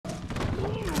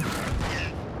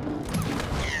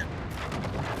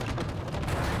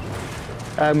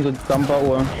moet dampen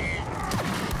hoor.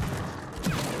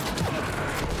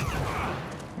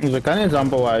 Dus ik kan niet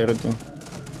dampen wire doen.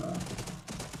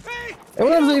 Ik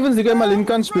wil even zien maar Lin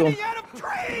kan spelen.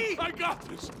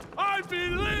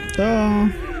 Ja.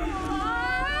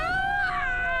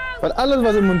 Want alles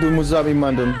wat je moet doen, moet je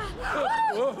iemand doen.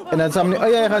 En dan zou je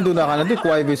niet, jij gaat doen, dan gaan het niet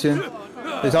kwaai wezen.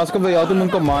 Dus als ik bij jou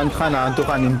moet command gaan aan toe,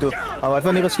 gaan in toe. Maar wat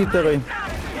van die geschieterij?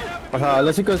 Maar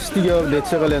alles ik als die dit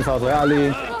zeggen en zo, ja,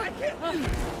 alleen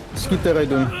schieterij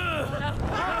doen.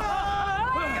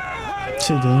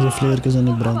 Shit, onze vleertjes in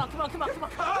de brand.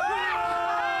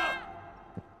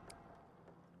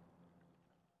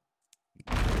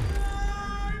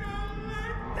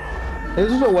 Dit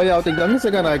is een way out, ik denk niet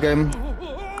zeker dat ik hem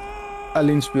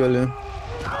alleen spelen.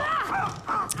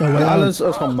 Alles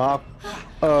is gemaakt.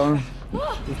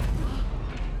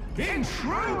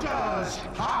 Intruders!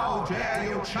 How dare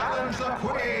you challenge the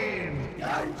Queen?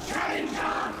 Don't challenge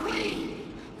our Queen!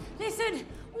 Listen,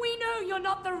 we know you're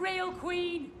not the real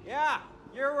Queen. Yeah,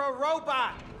 you're a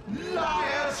robot.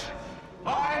 Liars!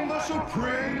 I'm the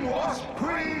Supreme Wasp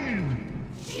Queen!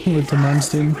 With the man's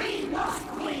team. Supreme Wasp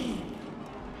Queen!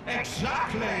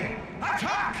 Exactly!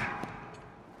 Attack!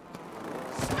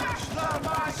 Smash them,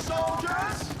 my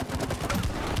soldiers!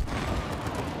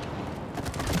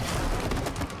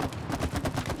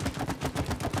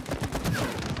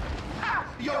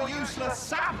 Your useless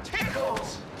sap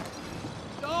tickles!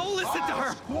 Oh, listen to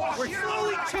her! We're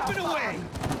slowly chipping away!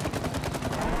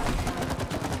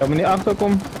 Kan me niet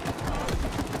achterkomen.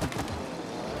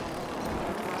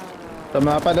 Dan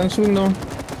maar apa dan swing no.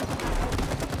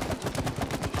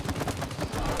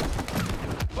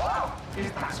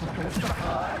 Is that supposed to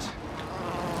hurt?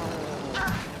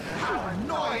 How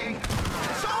annoying!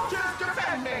 Soldiers,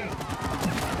 defend me!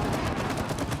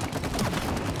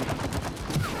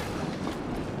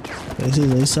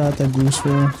 Deze staat er goose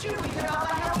voor.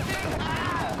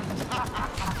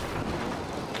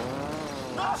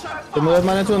 Je moet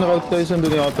maar net zo'n rood keuze en doe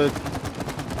niet altijd.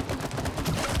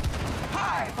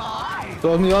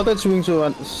 Zoals niet altijd swing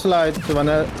zo slide, zo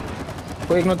wanneer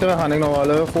ik nog terug ga ik nog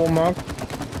wel even volmaak.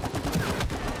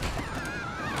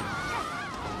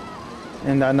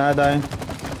 En daarna daar.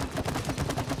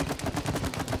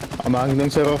 Dan maak ik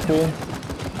denk ze erop vol.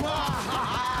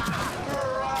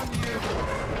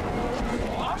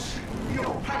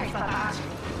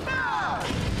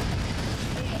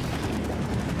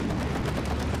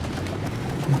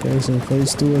 Oké, zo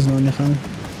phase 2 is nog niet gaan.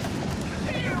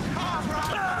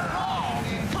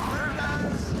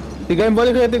 Die game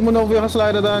body rate, ik moet nog weer gaan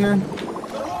sliden daar nu.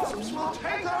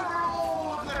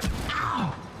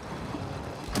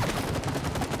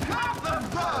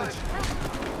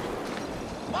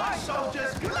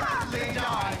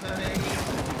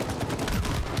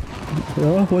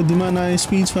 Ja, hoor die man naar je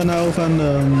speech van nou van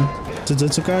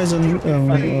Jujutsu Kaisen.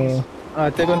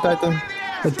 Attack on Titan.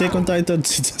 Attack on Titan,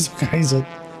 Jujutsu Kaisen.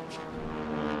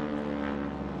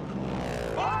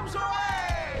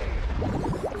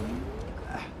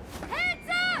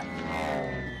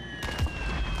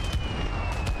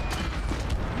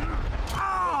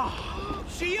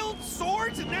 Shield,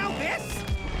 swords, and now this?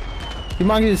 Die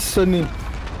man is niet.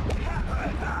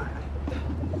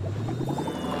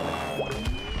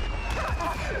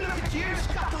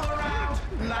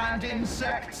 Land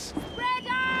insects!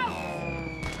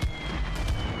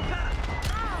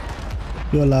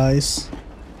 Your lies.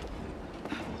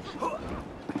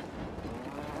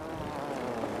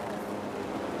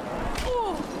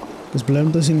 Dus blijf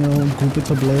dat zien, ik hoop het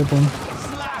verblijven.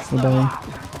 Voorbij.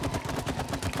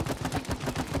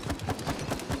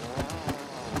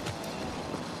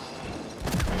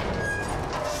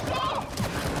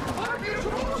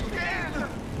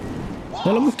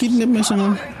 Ja, laat me kidnap mensen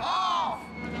man.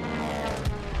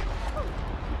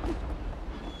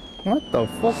 What the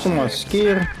fuck, zo'n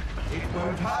skeer.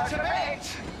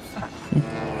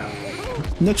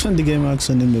 Niks van die game maakt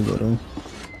ze niet meer bro.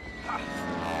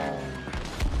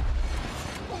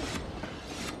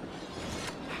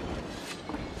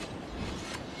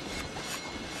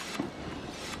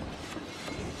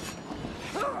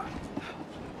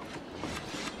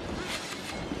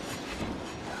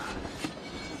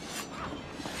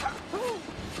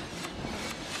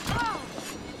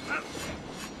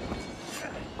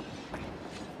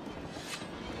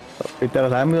 Ik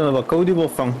dacht, hij moet nog wel Cody wil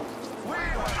vangen.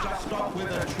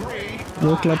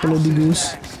 Yo, klappelen die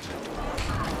goose.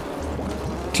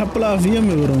 Klappelen via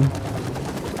me bro.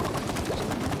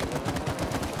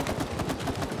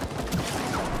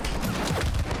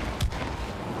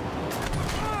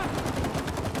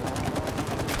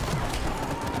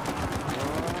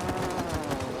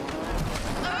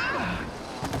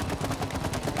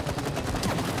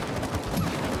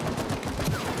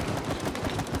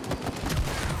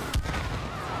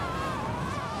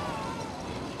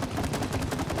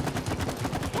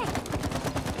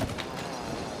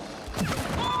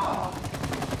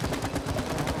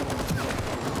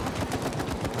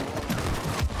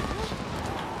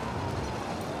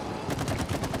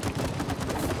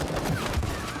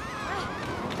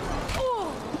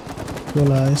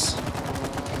 Well, eyes.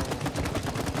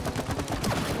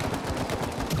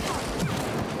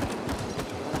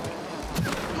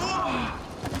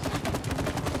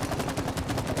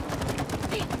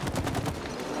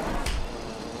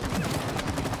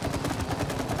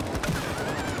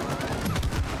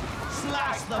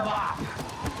 Slash them up!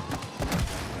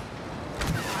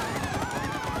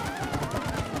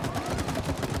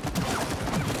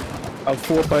 Up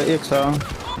 4 by X, huh?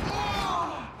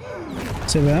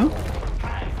 Say well?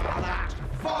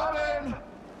 Fallen!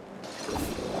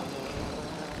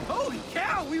 Holy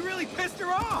cow, we really pissed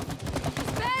her off!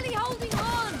 Barely holding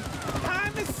on.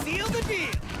 Time to seal the deal!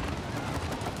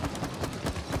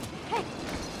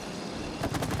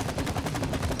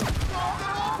 Knock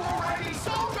them off already,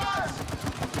 soldiers!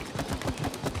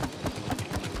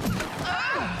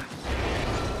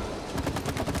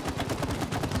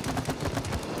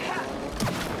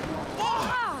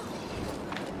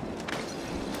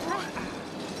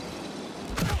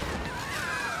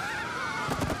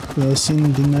 Ja,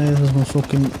 sien die nou is maar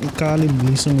fucking kali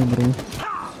bliksem bro.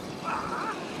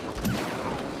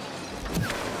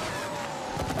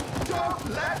 Don't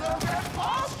let them get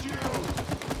past you!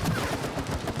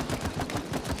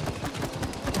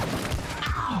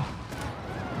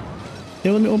 Jy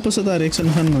wil nie opposite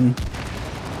direction gaan man.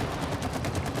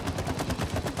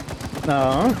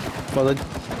 Nou, wat het...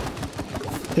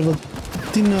 Jy wil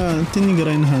 10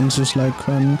 grind gaan soos like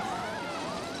van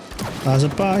as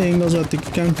 'n paar angles wat ek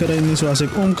kan kry nie, so as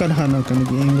ek om kan gaan dan kan ek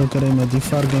die angle kry, maar die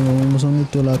varking ons moet nie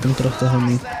toelaat om terug te gaan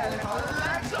nie. Their little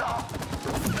legs up!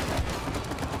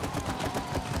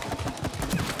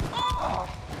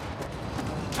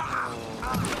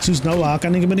 Soos nou waar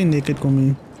kan ek by die naked kom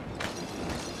nie.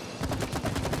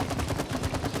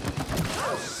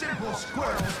 Those simple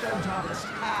squirrels don't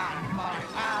understand my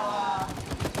power!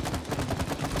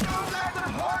 Don't let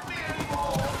them hurt me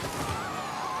anymore!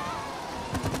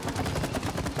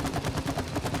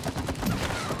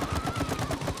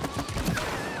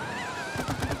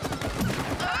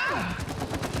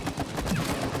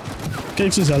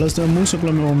 Kyk soos hulle is nou moes ek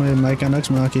om my kan niks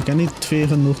maak, ek kan nie 2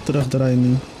 genoeg terugdraai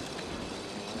nie.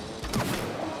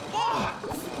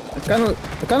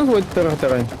 Ik kan nooit terug.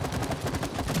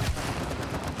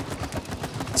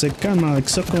 Dus ik kan maar, ik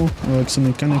sukkel. Oh, ik zie,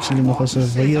 ik kan actually nog eens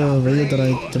een wije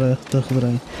draai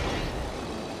terugdraaien.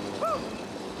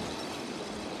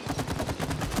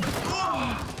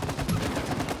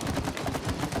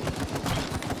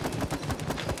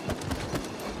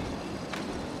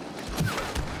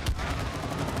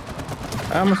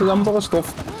 Ja, maar ze dan wel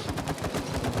stof.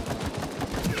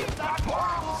 Keep that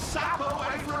horrible sap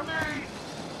away from me!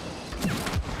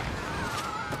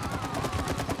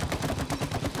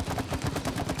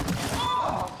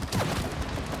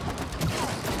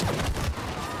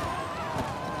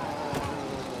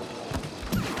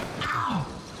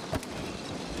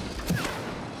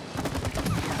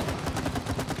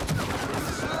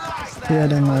 Ja,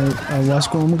 dan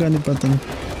Wasp komen kan niet patten.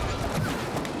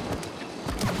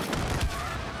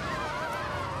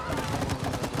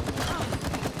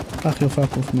 Ach, joh,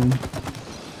 fuck off, man.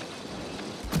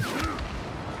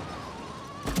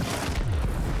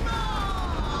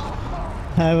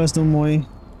 Hij was nog mooi.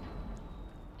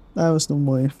 Hij was nog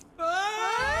mooi.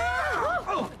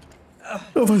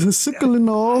 Dat was een sukkel in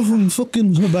de half om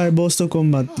fucking bij Boston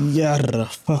Combat. Ja,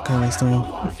 fuck, hij was nog.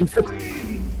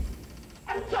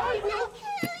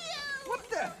 What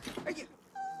the? Are you...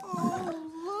 Oh,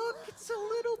 look, it's a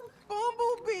little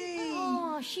bumblebee!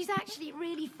 Oh, she's actually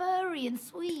really furry and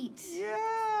sweet.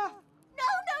 Yeah! No,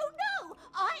 no, no!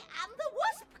 I am the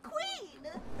Wasp Queen!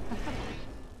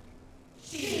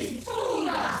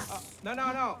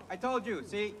 No. I told you.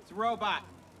 See? It's a robot.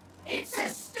 It's a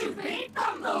stupid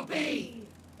bumblebee.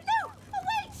 No!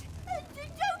 Wait!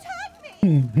 Don't hurt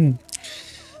me!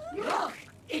 Look,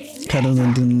 it's Ik ga dan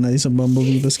een nice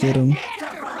bumblebee beschermen.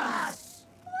 nectar for us.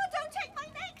 Oh, don't take my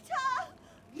nectar!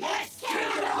 Let's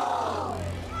kill it all.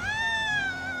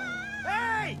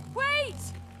 Hey! Wait!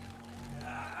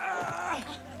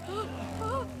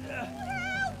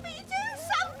 Help me do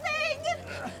something!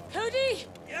 Cody,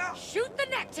 Yeah. shoot the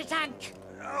nectar tank.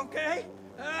 Okay.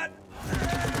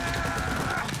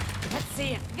 Let's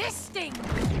see if this stings.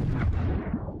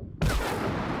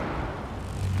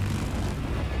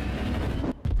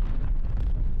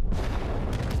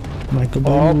 Michael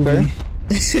Oh, Bumblebee.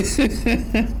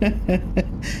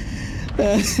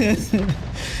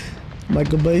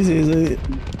 Michael Bay is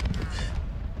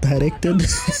directed.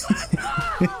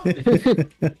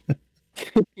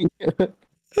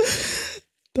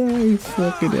 Die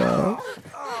fucking hell.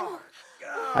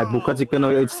 Hij boekt als ik er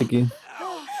nog uitstikken.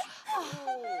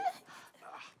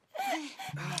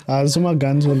 Semua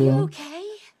guns You wel. okay?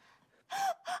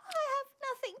 I have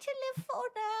nothing to live for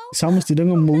now. Samen is die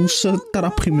dinge mouse trap Longer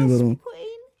a gee bro. Wasp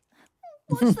Queen.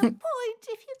 What's the point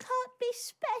if you can't be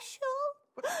special?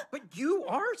 But you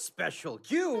are special.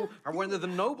 You are one of the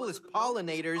noblest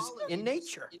pollinators in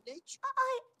nature.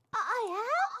 I am?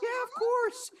 Yeah, of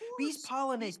course. Bees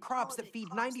pollinate crops that feed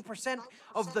 90%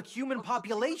 of the human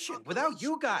population. Without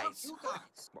you guys,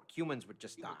 well, humans would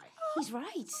just die. He's right.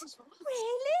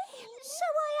 Really? So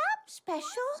I am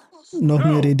special? Nog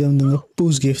meer reden om dinge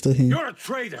poesgift te gee. You're a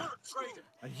traitor.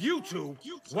 And you two,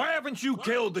 why haven't you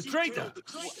killed the traitor?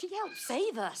 She helped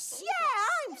save us. Yeah,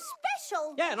 I'm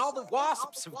special. Yeah, and all the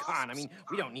wasps have gone. I mean,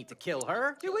 we don't need to kill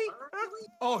her, do we? Huh?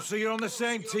 Oh, so you're on the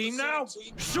same team now?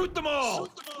 Shoot them all!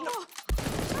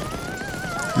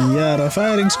 Ja,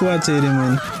 firing squad sê die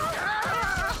man.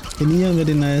 En nie met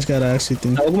die nice garage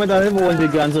sitting. Ook met alle volgens die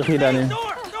guns er gedaan hè.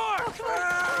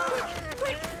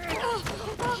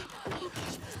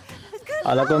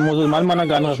 Ala kon moes man man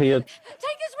gun gegeet.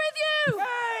 Take us with you!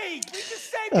 Hey, we just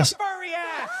saved the furry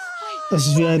ass.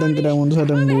 As wie hy dan kry ons het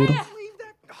dan moer.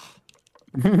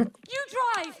 You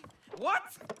drive! What?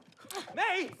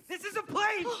 May, this is a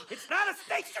plane. It's not a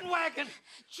station wagon.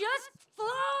 Just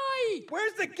fly!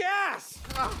 Where's the gas?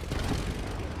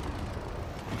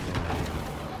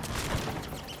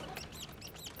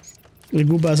 Ek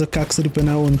moet baie kakstrip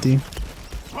na ontie.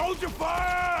 Hold your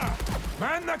fire!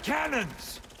 Man the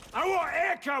cannons! I want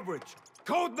air coverage!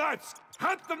 Cold nuts!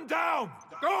 Hunt them down!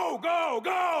 Go, go,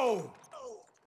 go!